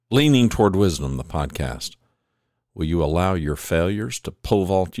Leaning Toward Wisdom, the podcast. Will you allow your failures to pole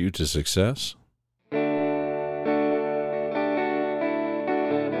vault you to success?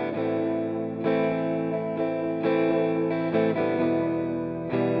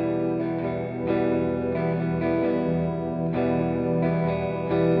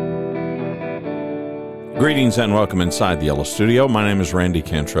 Greetings and welcome inside the Yellow Studio. My name is Randy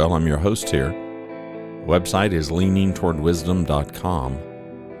Cantrell. I'm your host here. The website is leaningtowardwisdom.com.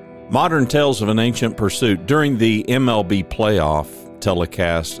 Modern Tales of an Ancient Pursuit. During the MLB playoff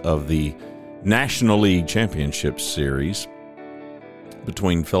telecast of the National League Championship Series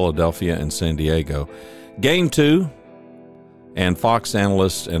between Philadelphia and San Diego, Game 2, and Fox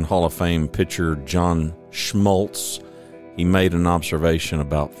analyst and Hall of Fame pitcher John Smoltz, he made an observation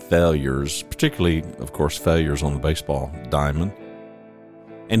about failures, particularly, of course, failures on the baseball diamond.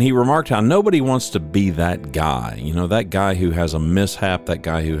 And he remarked how nobody wants to be that guy, that guy who has a mishap, that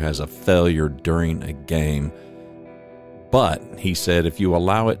guy who has a failure during a game. But, he said, if you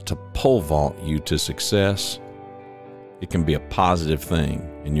allow it to pole vault you to success, it can be a positive thing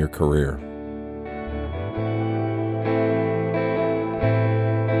in your career.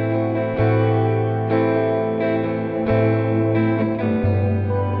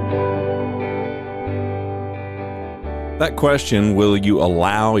 That question, will you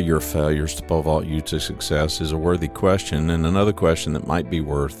allow your failures to pole vault you to success, is a worthy question. And another question that might be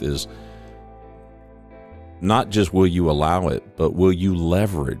worth is not just will you allow it, but will you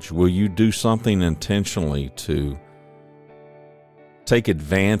leverage? Will you do something intentionally to take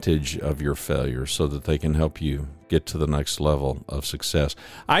advantage of your failures so that they can help you get to the next level of success?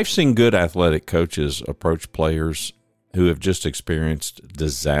 I've seen good athletic coaches approach players who have just experienced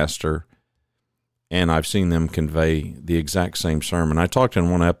disaster, and I've seen them convey the exact same sermon. I talked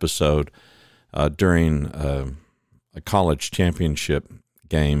in one episode during a college championship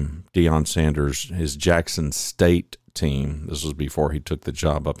game. Deion Sanders, his Jackson State team, this was before he took the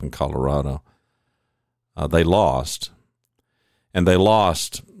job up in Colorado, they lost. And they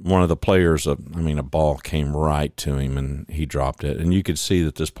lost one of the players, a ball came right to him and he dropped it. And you could see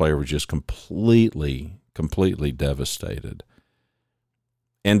that this player was just completely devastated.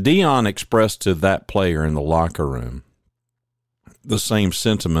 And Deion expressed to that player in the locker room the same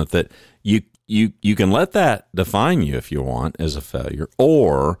sentiment that you can let that define you if you want as a failure,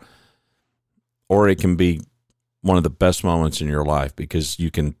 or it can be one of the best moments in your life because you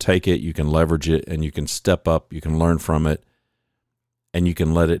can take it, you can leverage it, and you can step up, you can learn from it, and you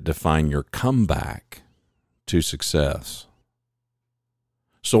can let it define your comeback to success.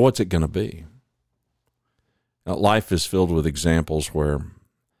 So what's it going to be? Now, life is filled with examples where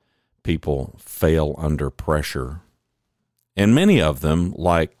people fail under pressure. And many of them,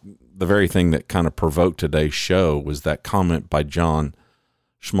 like the very thing that kind of provoked today's show, was that comment by John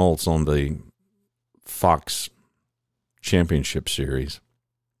Smoltz on the Fox Championship Series.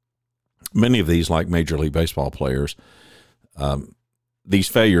 Many of these, like Major League Baseball players, these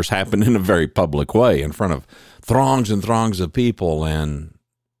failures happen in a very public way in front of throngs and throngs of people and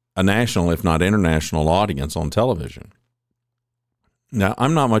a national, if not international, audience on television. Now,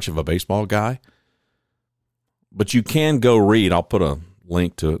 I'm not much of a baseball guy, but you can go read. I'll put a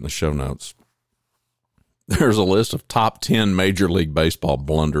link to it in the show notes. There's a list of top 10 Major League Baseball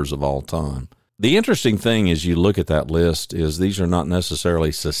blunders of all time. The interesting thing as you look at that list is these are not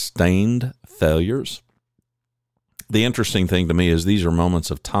necessarily sustained failures. The interesting thing to me is these are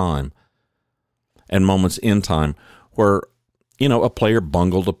moments of time and moments in time where, a player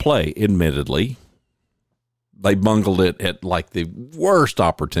bungled a play, admittedly. They bungled it at like the worst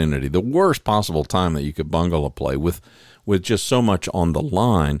opportunity, the worst possible time that you could bungle a play with just so much on the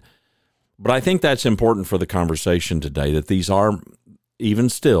line. But I think that's important for the conversation today, that these are, even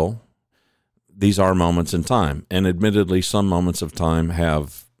still, these are moments in time. And admittedly, some moments of time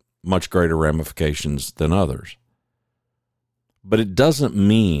have much greater ramifications than others. But it doesn't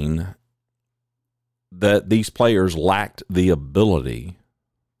mean that these players lacked the ability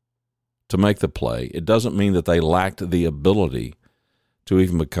to make the play. It doesn't mean that they lacked the ability to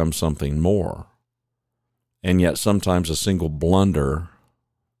even become something more. And yet sometimes a single blunder,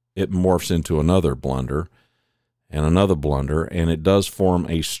 it morphs into another blunder and another blunder, and it does form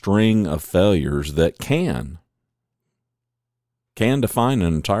a string of failures that can define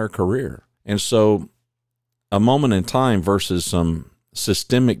an entire career. And so a moment in time versus some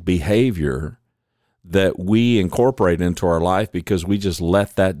systemic behavior that we incorporate into our life because we just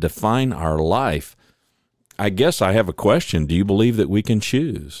let that define our life. I guess I have a question. Do you believe that we can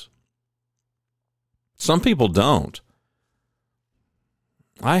choose? Some people don't.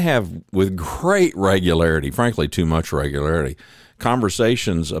 I have, with great regularity, frankly, too much regularity,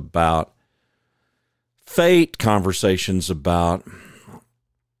 conversations about fate, conversations about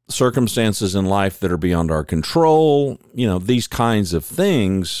circumstances in life that are beyond our control, these kinds of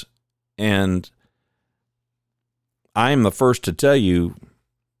things. And I am the first to tell you,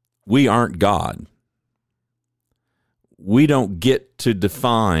 we aren't God. We don't get to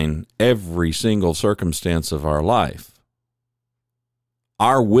define every single circumstance of our life.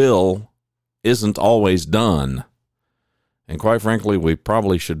 Our will isn't always done. And quite frankly, we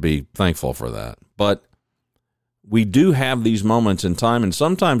probably should be thankful for that. But we do have these moments in time, and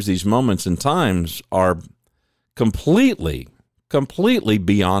sometimes these moments in times are completely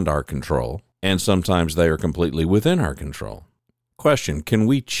beyond our control, and sometimes they are completely within our control. Question, can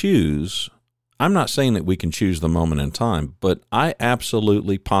we choose? I'm not saying that we can choose the moment in time, but I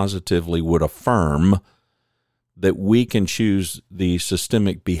absolutely, positively would affirm that we can choose the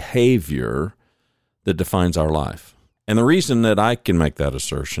systemic behavior that defines our life. And the reason that I can make that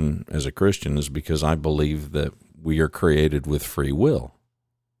assertion as a Christian is because I believe that we are created with free will.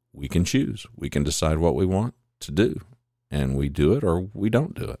 We can choose. We can decide what we want to do, and we do it or we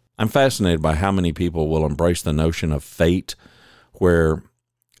don't do it. I'm fascinated by how many people will embrace the notion of fate, where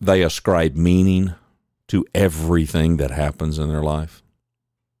they ascribe meaning to everything that happens in their life.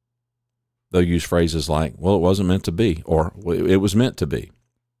 They'll use phrases like, well, it wasn't meant to be, or it was meant to be.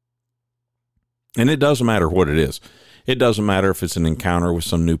 And it doesn't matter what it is. It doesn't matter if it's an encounter with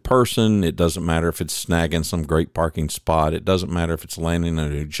some new person. It doesn't matter if it's snagging some great parking spot. It doesn't matter if it's landing a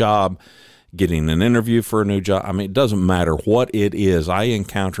new job, getting an interview for a new job. I mean, it doesn't matter what it is. I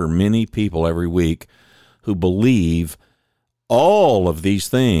encounter many people every week who believe all of these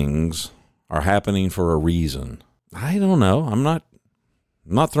things are happening for a reason. I don't know. I'm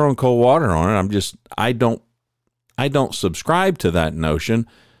not throwing cold water on it. I don't subscribe to that notion.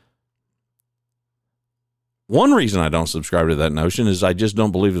 One reason I don't subscribe to that notion is I just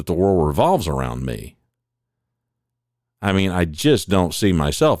don't believe that the world revolves around me. I mean, I just don't see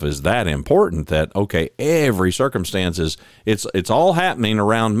myself as that important that, okay, every circumstance it's all happening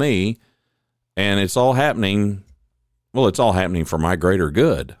around me, and it's all happening for my greater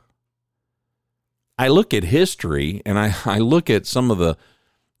good. I look at history, and I look at some of the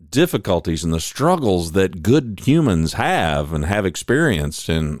difficulties and the struggles that good humans have and have experienced,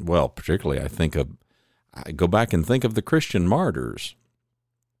 and, well, particularly I go back and think of the Christian martyrs.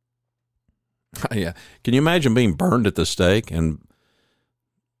 Yeah. Can you imagine being burned at the stake? And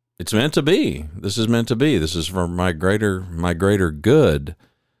it's meant to be. This is meant to be. This is for my greater good.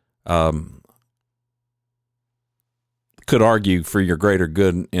 Could argue for your greater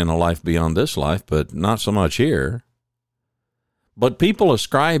good in a life beyond this life, but not so much here. But people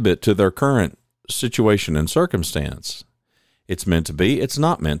ascribe it to their current situation and circumstance. It's meant to be. It's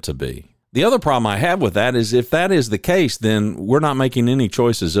not meant to be. The other problem I have with that is if that is the case, then we're not making any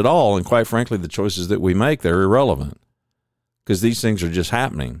choices at all. And quite frankly, the choices that we make, they're irrelevant because these things are just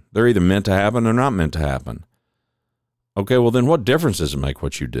happening. They're either meant to happen or not meant to happen. Okay, well, then what difference does it make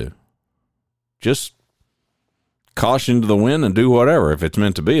what you do? Just caution to the wind and do whatever. If it's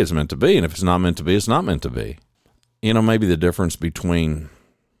meant to be, it's meant to be. And if it's not meant to be, it's not meant to be. Maybe the difference between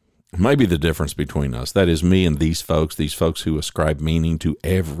us, that is me and these folks who ascribe meaning to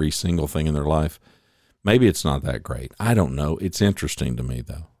every single thing in their life, maybe it's not that great. I don't know. It's interesting to me,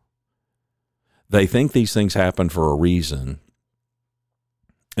 though. They think these things happen for a reason,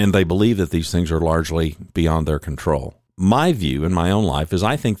 and they believe that these things are largely beyond their control. My view in my own life is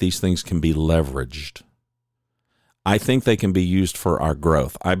I think these things can be leveraged. I think they can be used for our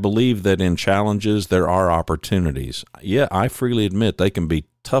growth. I believe that in challenges, there are opportunities. Yeah, I freely admit they can be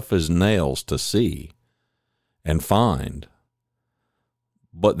tough as nails to see and find,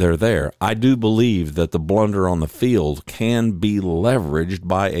 but they're there. I do believe that the blunder on the field can be leveraged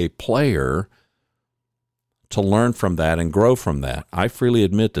by a player to learn from that and grow from that. I freely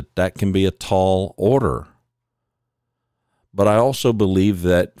admit that can be a tall order. But I also believe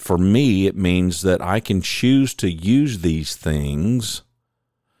that for me, it means that I can choose to use these things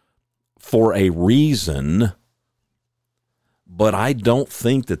for a reason, but I don't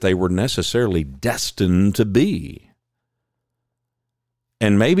think that they were necessarily destined to be.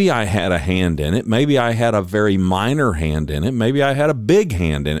 And maybe I had a hand in it. Maybe I had a very minor hand in it. Maybe I had a big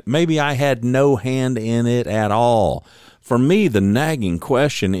hand in it. Maybe I had no hand in it at all. For me, the nagging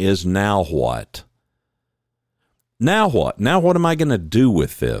question is, now what? Now what? Now what am I going to do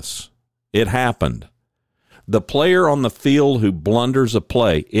with this? It happened. The player on the field who blunders a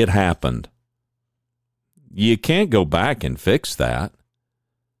play, it happened. You can't go back and fix that,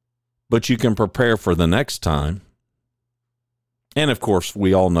 but you can prepare for the next time. And of course,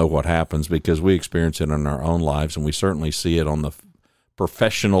 we all know what happens because we experience it in our own lives, and we certainly see it on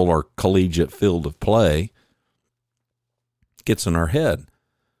professional or collegiate field of play gets in our head.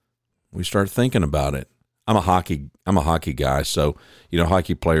 We start thinking about it. I'm a hockey guy, so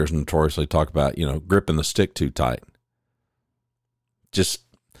hockey players notoriously talk about gripping the stick too tight, just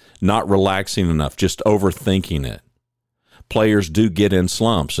not relaxing enough, just overthinking it. Players do get in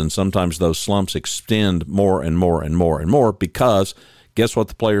slumps, and sometimes those slumps extend more and more and more and more because guess what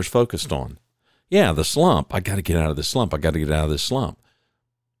the player's focused on? Yeah, the slump. I got to get out of this slump. I got to get out of this slump.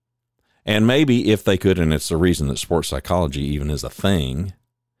 And maybe if they could, and it's the reason that sports psychology even is a thing,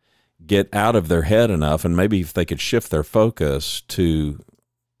 get out of their head enough, and maybe if they could shift their focus to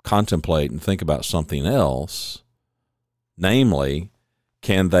contemplate and think about something else, namely,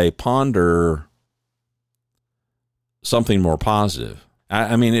 can they ponder something more positive?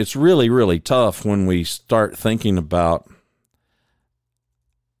 I mean, it's really, really tough when we start thinking about,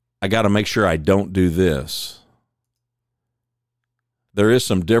 I got to make sure I don't do this. There is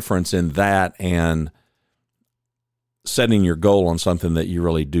some difference in that and setting your goal on something that you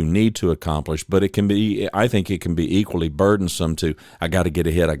really do need to accomplish, but I think it can be equally burdensome to, I got to get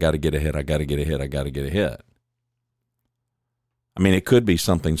ahead, I got to get ahead, I got to get ahead, I got to get ahead. I mean, it could be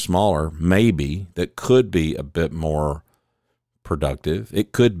something smaller, maybe, that could be a bit more productive.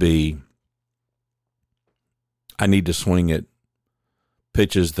 It could be, I need to swing at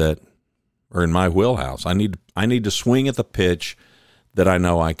pitches that are in my wheelhouse. I need to swing at the pitch that I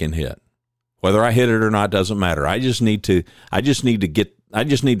know I can hit. Whether I hit it or not doesn't matter. I just need to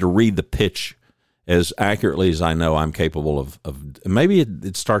read the pitch as accurately as I know I'm capable of. Maybe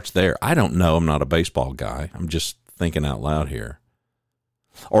it starts there. I don't know. I'm not a baseball guy. I'm just thinking out loud here.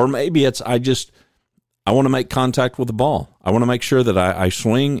 Or maybe it's I want to make contact with the ball. I want to make sure that I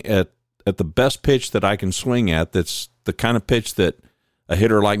swing at the best pitch that I can swing at. That's the kind of pitch that a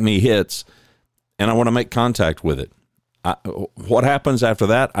hitter like me hits, and I want to make contact with it. What happens after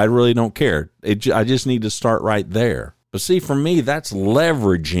that, I really don't care. I just need to start right there. But see, for me, that's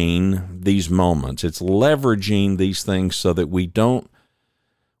leveraging these moments. It's leveraging these things so that we don't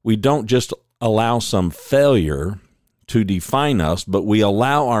just allow some failure to define us, but we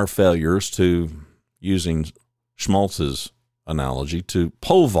allow our failures to, using Schmaltz's analogy, to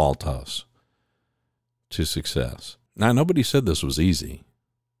pole vault us to success. Now, nobody said this was easy.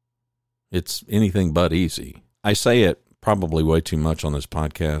 It's anything but easy. I say it probably way too much on this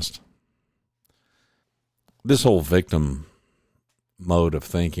podcast. This whole victim mode of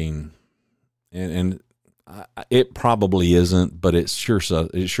thinking, and it probably isn't, but it sure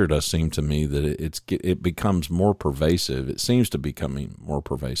does seem to me that it becomes more pervasive. It seems to be becoming more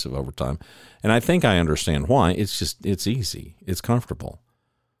pervasive over time, and I think I understand why. It's easy. It's comfortable.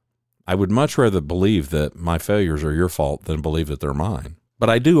 I would much rather believe that my failures are your fault than believe that they're mine. But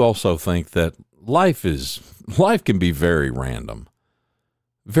I do also think that life can be very random.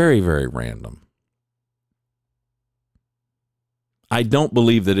 Very, very random. I don't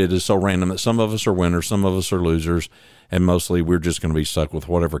believe that it is so random that some of us are winners, some of us are losers, and mostly we're just going to be stuck with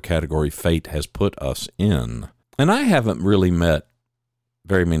whatever category fate has put us in. And I haven't really met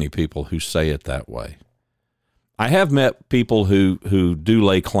very many people who say it that way. I have met people who do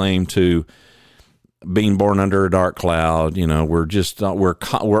lay claim to being born under a dark cloud.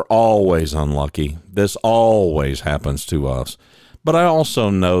 We're always unlucky. This always happens to us. But I also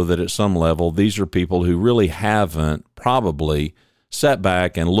know that at some level, these are people who really haven't probably sat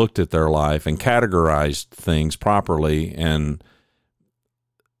back and looked at their life and categorized things properly, and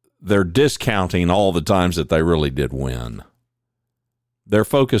they're discounting all the times that they really did win. They're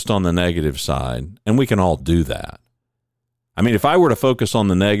focused on the negative side, and we can all do that. I mean, if I were to focus on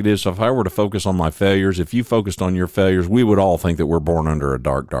the negatives, if I were to focus on my failures, if you focused on your failures, we would all think that we're born under a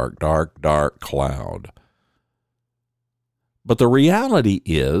dark, dark, dark, dark cloud. But the reality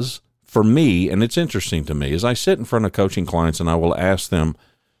is, for me, and it's interesting to me, as I sit in front of coaching clients and I will ask them,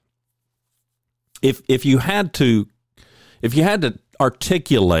 if you had to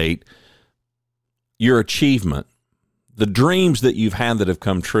articulate your achievement, the dreams that you've had that have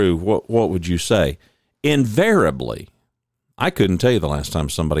come true, what would you say? Invariably, I couldn't tell you the last time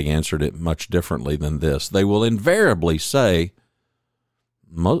somebody answered it much differently than this. They will invariably say,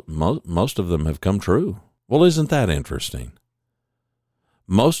 most of them have come true. Well, isn't that interesting?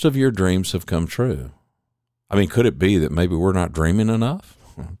 Most of your dreams have come true. I mean, could it be that maybe we're not dreaming enough?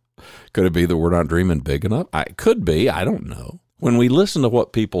 Could it be that we're not dreaming big enough? It could be. I don't know. When we listen to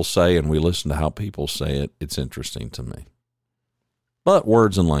what people say and we listen to how people say it, it's interesting to me. But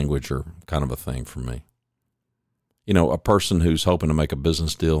words and language are kind of a thing for me. You know, a person who's hoping to make a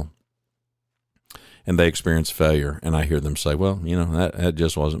business deal and they experience failure, and I hear them say, well, that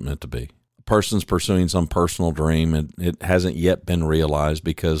just wasn't meant to be. A person's pursuing some personal dream and it hasn't yet been realized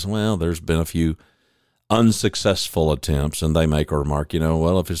because, well, there's been a few unsuccessful attempts, and they make a remark,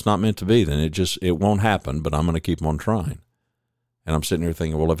 well, if it's not meant to be, then it won't happen, but I'm going to keep on trying. And I'm sitting here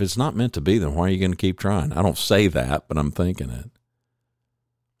thinking, well, if it's not meant to be, then why are you going to keep trying? I don't say that, but I'm thinking it.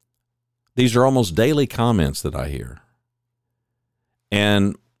 These are almost daily comments that I hear.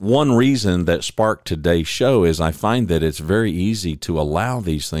 And one reason that sparked today's show is I find that it's very easy to allow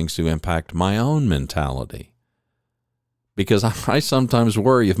these things to impact my own mentality. Because I sometimes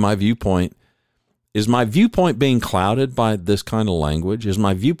worry if my viewpoint being clouded by this kind of language? Is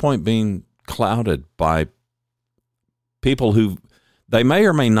my viewpoint being clouded by people who they may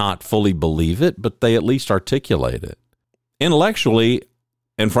or may not fully believe it, but they at least articulate it? Intellectually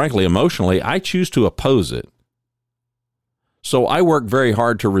and frankly emotionally, I choose to oppose it. So I work very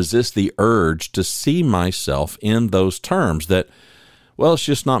hard to resist the urge to see myself in those terms that, well, it's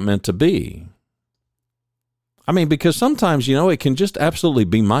just not meant to be. I mean, because sometimes, it can just absolutely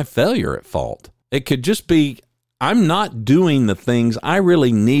be my failure at fault. It could just be I'm not doing the things I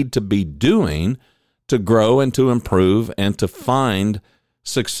really need to be doing to grow and to improve and to find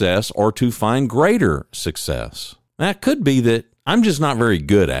success or to find greater success. That could be that I'm just not very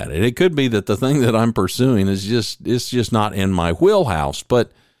good at it. It could be that the thing that I'm pursuing it's just not in my wheelhouse.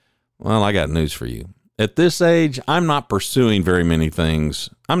 But, well, I got news for you. At this age, I'm not pursuing very many things.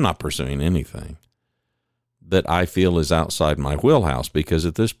 I'm not pursuing anything that I feel is outside my wheelhouse because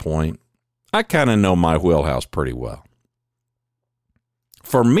at this point, I kind of know my wheelhouse pretty well.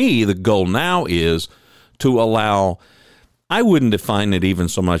 For me, the goal now is to allow, I wouldn't define it even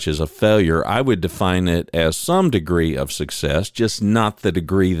so much as a failure. I would define it as some degree of success, just not the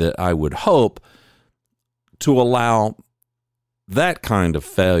degree that I would hope, to allow that kind of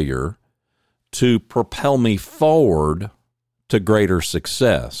failure to propel me forward to greater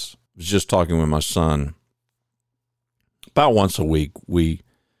success. I was just talking with my son about once a week.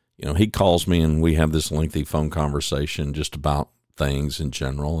 He calls me and we have this lengthy phone conversation just about things in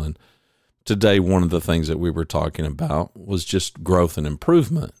general. And today, one of the things that we were talking about was just growth and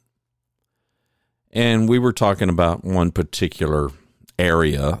improvement. And we were talking about one particular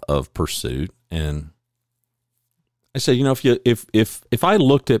area of pursuit. And I said, if I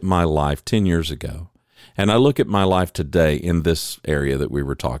looked at my life 10 years ago and I look at my life today in this area that we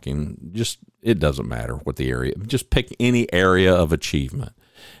were talking, it doesn't matter what the area, just pick any area of achievement.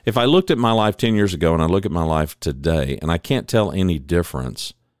 If I looked at my life 10 years ago and I look at my life today and I can't tell any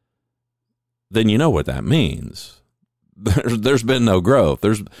difference, then you know what that means. There's been no growth.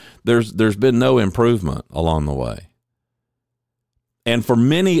 There's been no improvement along the way. And for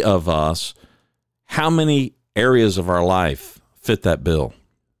many of us, how many areas of our life fit that bill?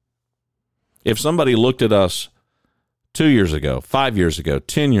 If somebody looked at us 2 years ago, 5 years ago,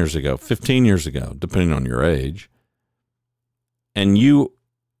 10 years ago, 15 years ago, depending on your age, and you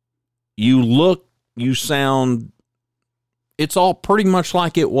look, you sound, it's all pretty much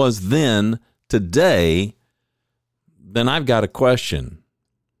like it was then, today, then I've got a question.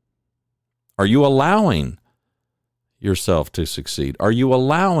 Are you allowing yourself to succeed? Are you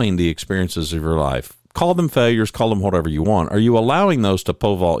allowing the experiences of your life, call them failures, call them whatever you want, are you allowing those to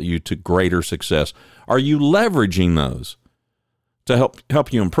pole vault you to greater success? Are you leveraging those to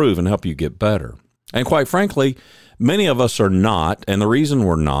help you improve and help you get better? And quite frankly, many of us are not, and the reason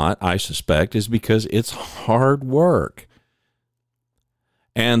we're not, I suspect, is because it's hard work.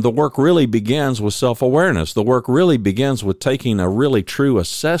 And the work really begins with self-awareness. The work really begins with taking a really true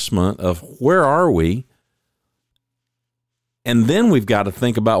assessment of where are we, and then we've got to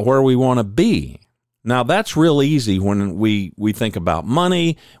think about where we want to be. Now, that's real easy when we think about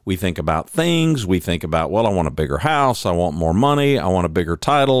money, we think about things, we think about, well, I want a bigger house, I want more money, I want a bigger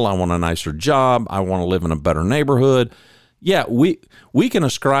title, I want a nicer job, I want to live in a better neighborhood. Yeah, we can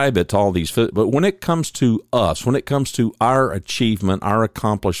ascribe it to all these, but when it comes to us, when it comes to our achievement, our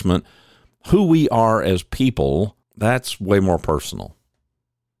accomplishment, who we are as people, that's way more personal.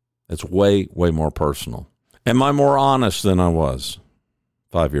 It's way, way more personal. Am I more honest than I was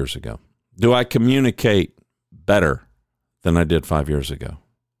 5 years ago? Do I communicate better than I did 5 years ago?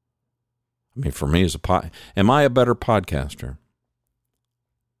 I mean, for me, am I a better podcaster?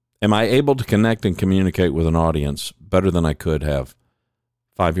 Am I able to connect and communicate with an audience better than I could have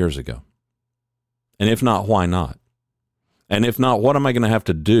 5 years ago? And if not, why not? And if not, what am I going to have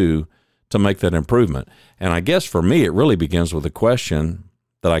to do to make that improvement? And I guess for me, it really begins with a question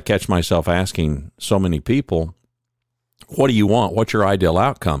that I catch myself asking so many people. What do you want? What's your ideal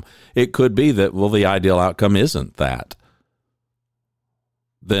outcome? It could be that, well, the ideal outcome isn't that.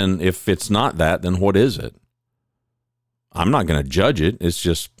 Then if it's not that, then what is it? I'm not going to judge it. It's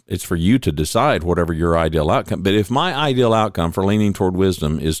It's for you to decide whatever your ideal outcome. But if my ideal outcome for leaning toward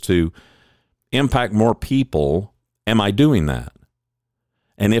wisdom is to impact more people, am I doing that?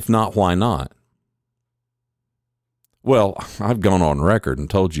 And if not, why not? Well, I've gone on record and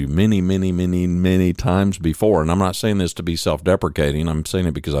told you many times before, and I'm not saying this to be self-deprecating. I'm saying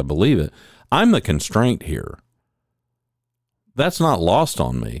it because I believe it. I'm the constraint here. That's not lost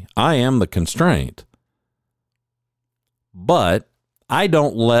on me. I am the constraint. But I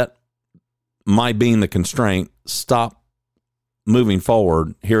don't let my being the constraint stop moving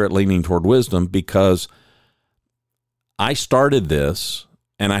forward here at Leaning Toward Wisdom, because I started this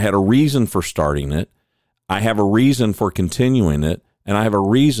and I had a reason for starting it. I have a reason for continuing it, and I have a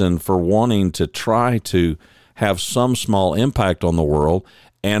reason for wanting to try to have some small impact on the world.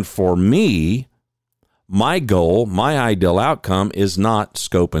 And for me, my goal, my ideal outcome is not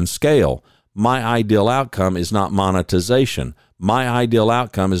scope and scale. My ideal outcome is not monetization. My ideal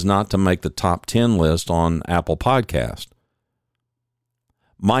outcome is not to make the top 10 list on Apple Podcast.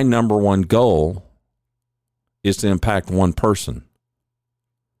 My number one goal is to impact one person.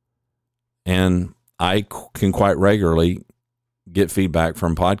 And I can quite regularly get feedback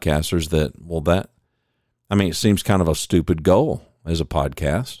from podcasters that, it seems kind of a stupid goal as a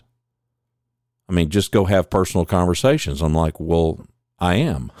podcast. Just go have personal conversations. I'm like, well, I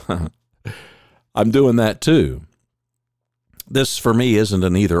am. I'm doing that too. This for me isn't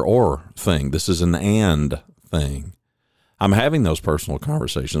an either or thing. This is an and thing. I'm having those personal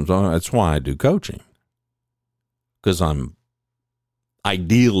conversations. That's why I do coaching, because I'm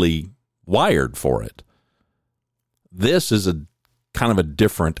ideally wired for it. This is a kind of a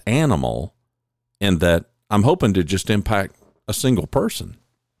different animal in that I'm hoping to just impact a single person.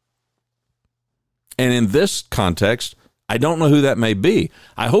 And in this context, I don't know who that may be.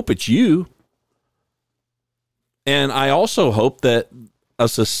 I hope it's you. And I also hope that a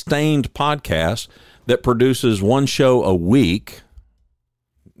sustained podcast that produces one show a week,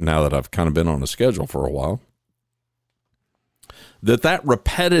 now that I've kind of been on a schedule for a while, that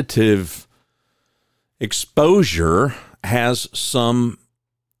repetitive exposure has some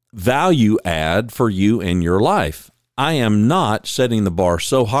value add for you in your life. I am not setting the bar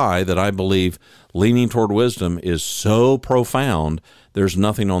so high that I believe Leaning Toward Wisdom is so profound there's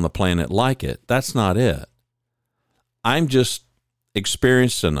nothing on the planet like it. That's not it. I'm just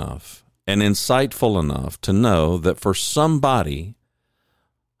experienced enough and insightful enough to know that for somebody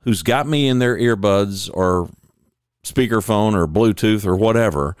who's got me in their earbuds or speakerphone or Bluetooth or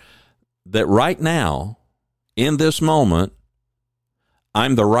whatever, that right now, in this moment,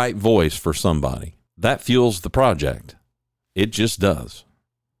 I'm the right voice for somebody. That fuels the project. It just does.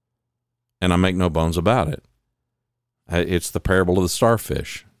 And I make no bones about it. It's the parable of the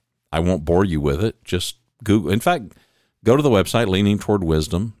starfish. I won't bore you with it. Just Google. In fact, go to the website,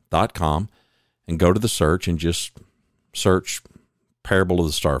 leaningtowardwisdom.com, and go to the search and just search parable of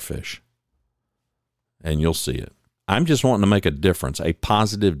the starfish. And you'll see it. I'm just wanting to make a difference, a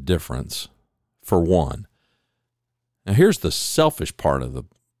positive difference for one. Now, here's the selfish part of the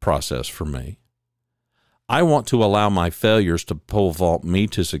process for me. I want to allow my failures to pole vault me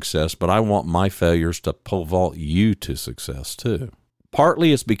to success, but I want my failures to pole vault you to success too.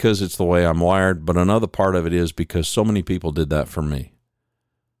 Partly it's because it's the way I'm wired, but another part of it is because so many people did that for me.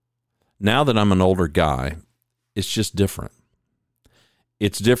 Now that I'm an older guy, it's just different.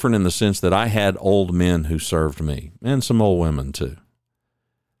 It's different in the sense that I had old men who served me, and some old women too.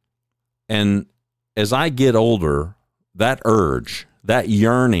 And as I get older, that urge, that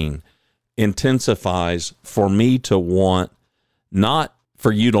yearning intensifies for me to want not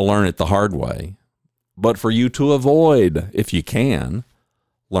for you to learn it the hard way, but for you to avoid, if you can,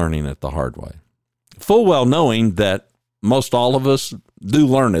 learning it the hard way. Full well knowing that most all of us do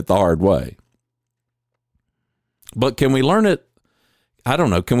learn it the hard way. But can we learn it? I don't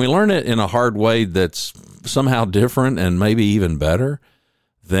know. Can we learn it in a hard way that's somehow different and maybe even better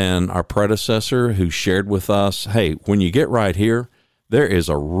than our predecessor who shared with us, hey, when you get right here, there is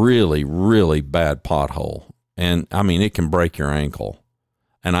a really, really bad pothole. And I mean, it can break your ankle.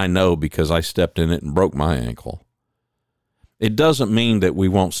 And I know because I stepped in it and broke my ankle. It doesn't mean that we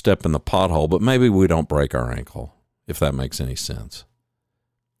won't step in the pothole, but maybe we don't break our ankle, if that makes any sense.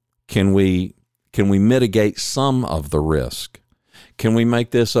 Can we mitigate some of the risk? Can we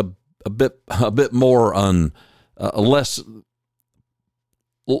make this a bit more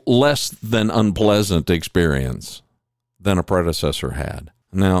less than unpleasant experience than a predecessor had?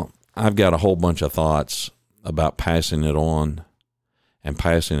 Now, I've got a whole bunch of thoughts about passing it on and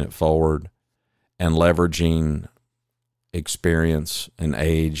passing it forward and leveraging experience and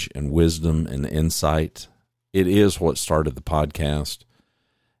age and wisdom and insight. It is what started the podcast.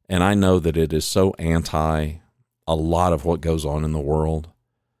 And I know that it is so anti a lot of what goes on in the world.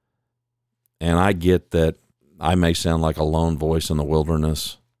 And I get that I may sound like a lone voice in the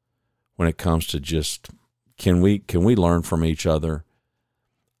wilderness when it comes to just, can we learn from each other?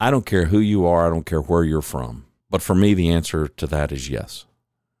 I don't care who you are. I don't care where you're from. But for me, the answer to that is yes.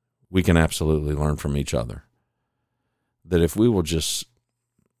 We can absolutely learn from each other. That if we will just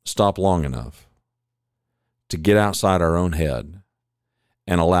stop long enough to get outside our own head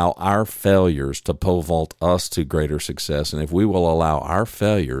and allow our failures to pole vault us to greater success, and if we will allow our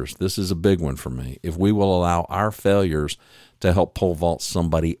failures, this is a big one for me, if we will allow our failures to help pole vault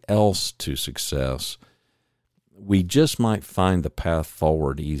somebody else to success, we just might find the path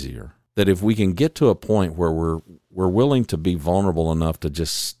forward easier. That if we can get to a point where we're willing to be vulnerable enough to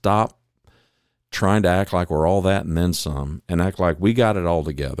just stop trying to act like we're all that and then some, and act like we got it all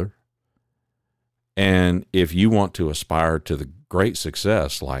together. And if you want to aspire to the great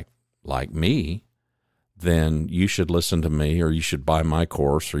success like me, then you should listen to me, or you should buy my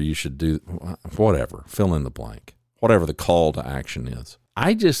course, or you should do whatever, fill in the blank, whatever the call to action is.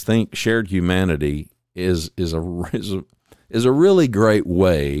 I just think shared humanity is a really great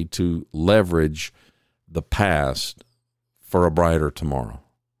way to leverage the past for a brighter tomorrow.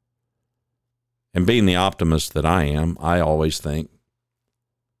 And being the optimist that I am, I always think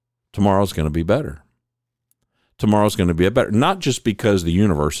tomorrow's going to be better. Tomorrow's going to be better, not just because the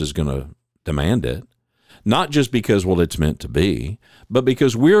universe is going to demand it, not just because, well, it's meant to be, but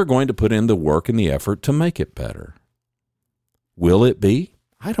because we're going to put in the work and the effort to make it better. Will it be?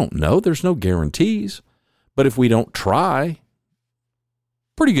 I don't know. There's no guarantees. But if we don't try,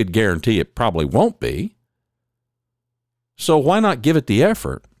 pretty good guarantee it probably won't be. So why not give it the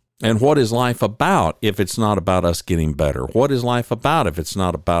effort? And what is life about if it's not about us getting better? What is life about if it's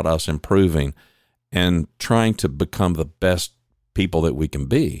not about us improving and trying to become the best people that we can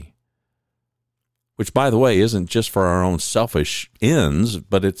be? Which, by the way, isn't just for our own selfish ends,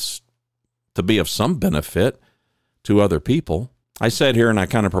 but it's to be of some benefit to other people. I sat here and I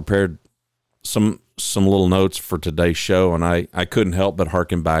kind of prepared some little notes for today's show, and I couldn't help but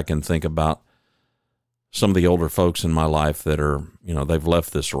harken back and think about some of the older folks in my life that are, they've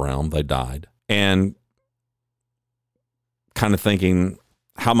left this realm, they died, and kind of thinking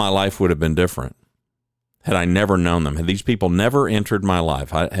how my life would have been different had I never known them. Had these people never entered my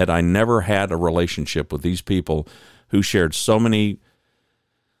life, had I never had a relationship with these people who shared so many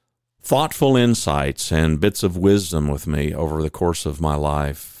thoughtful insights and bits of wisdom with me over the course of my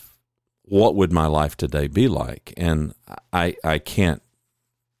life, what would my life today be like? And I can't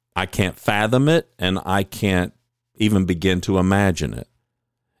fathom it, and I can't even begin to imagine it.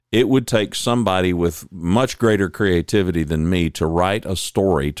 It would take somebody with much greater creativity than me to write a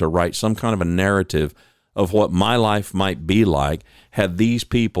story, to write some kind of a narrative of what my life might be like had these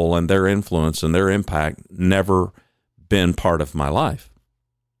people and their influence and their impact never been part of my life.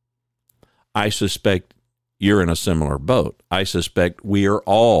 I suspect you're in a similar boat. I suspect we are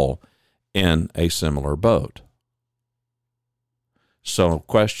all in a similar boat. So,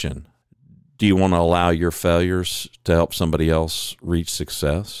 question, do you want to allow your failures to help somebody else reach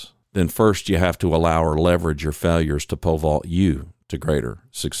success? Then first you have to allow or leverage your failures to pole vault you to greater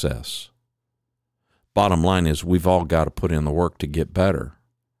success. Bottom line is, we've all got to put in the work to get better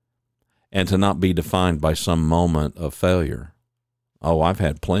and to not be defined by some moment of failure. Oh, I've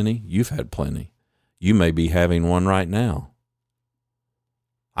had plenty. You've had plenty. You may be having one right now.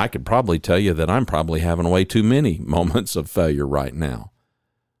 I could probably tell you that I'm probably having way too many moments of failure right now.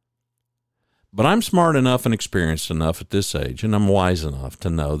 But I'm smart enough and experienced enough at this age, and I'm wise enough to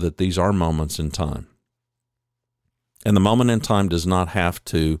know that these are moments in time. And the moment in time does not have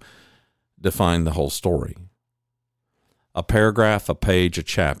to define the whole story. A paragraph, a page, a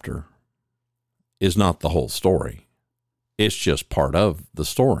chapter is not the whole story. It's just part of the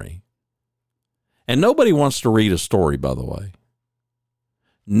story. And nobody wants to read a story, by the way.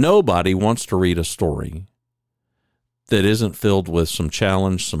 Nobody wants to read a story that isn't filled with some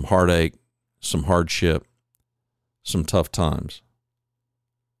challenge, some heartache, some hardship, some tough times.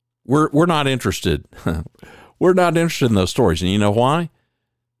 We're not interested. We're not interested in those stories. And you know why?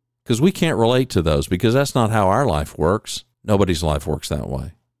 Because we can't relate to those, because that's not how our life works. Nobody's life works that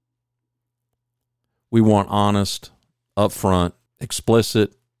way. We want honest, upfront,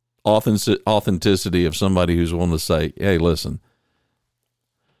 explicit authenticity of somebody who's willing to say, hey, listen,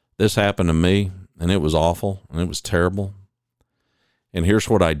 this happened to me, and it was awful, and it was terrible. And here's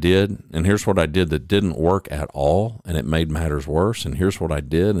what I did, and here's what I did that didn't work at all, and it made matters worse, and here's what I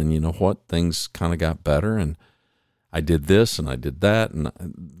did, and you know what? Things kind of got better, and I did this and I did that. And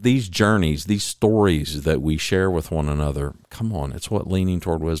these journeys, these stories that we share with one another, come on, it's what Leaning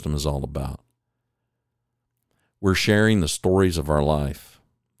Toward Wisdom is all about. We're sharing the stories of our life.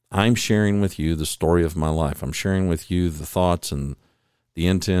 I'm sharing with you the story of my life. I'm sharing with you the thoughts and the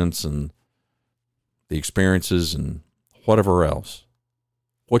intents and the experiences and whatever else.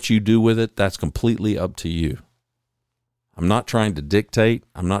 What you do with it, that's completely up to you. I'm not trying to dictate.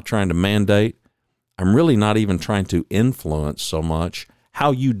 I'm not trying to mandate. I'm really not even trying to influence so much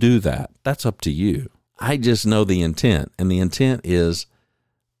how you do that. That's up to you. I just know the intent, and the intent is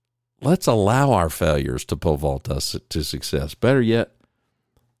let's allow our failures to pole vault us to success. Better yet,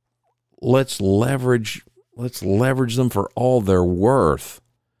 let's leverage them for all they're worth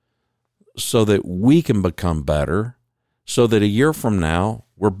so that we can become better, so that a year from now,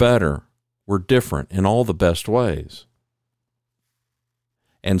 we're better, we're different in all the best ways.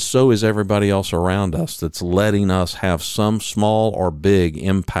 And so is everybody else around us that's letting us have some small or big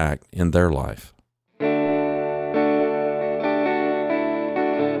impact in their life.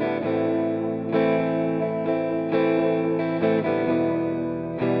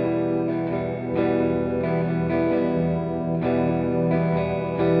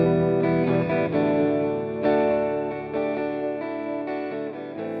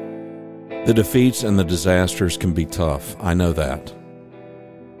 The defeats and the disasters can be tough. I know that.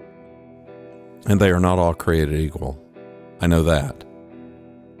 And they are not all created equal. I know that.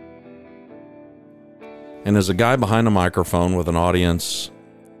 And as a guy behind a microphone with an audience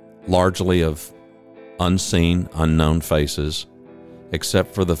largely of unseen, unknown faces,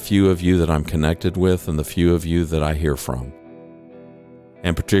 except for the few of you that I'm connected with and the few of you that I hear from,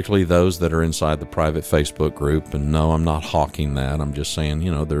 and particularly those that are inside the private Facebook group. And no, I'm not hawking that. I'm just saying,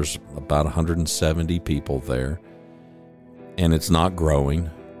 there's about 170 people there, and it's not growing,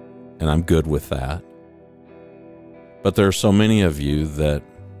 and I'm good with that. But there are so many of you that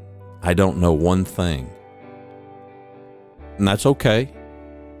I don't know one thing. And that's okay.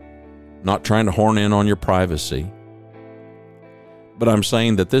 Not trying to horn in on your privacy. But I'm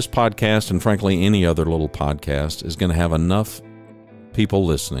saying that this podcast, and frankly any other little podcast, is going to have enough people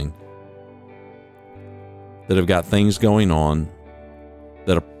listening that have got things going on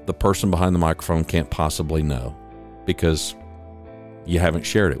that the person behind the microphone can't possibly know because you haven't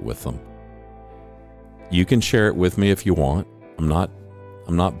shared it with them. You can share it with me if you want. I'm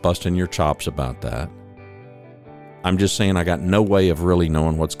not busting your chops about that. I'm just saying I got no way of really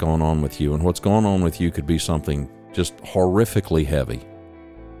knowing what's going on with you, and what's going on with you could be something just horrifically heavy.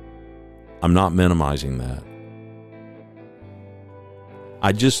 I'm not minimizing that.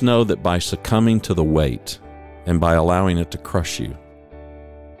 I just know that by succumbing to the weight and by allowing it to crush you,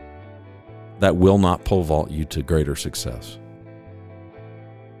 that will not pole vault you to greater success.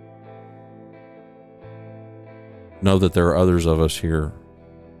 Know that there are others of us here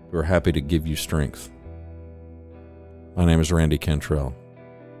who are happy to give you strength. My name is Randy Cantrell.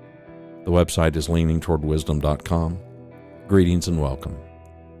 The website is leaningtowardwisdom.com. Greetings and welcome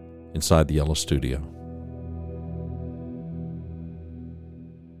inside the Yellow Studio.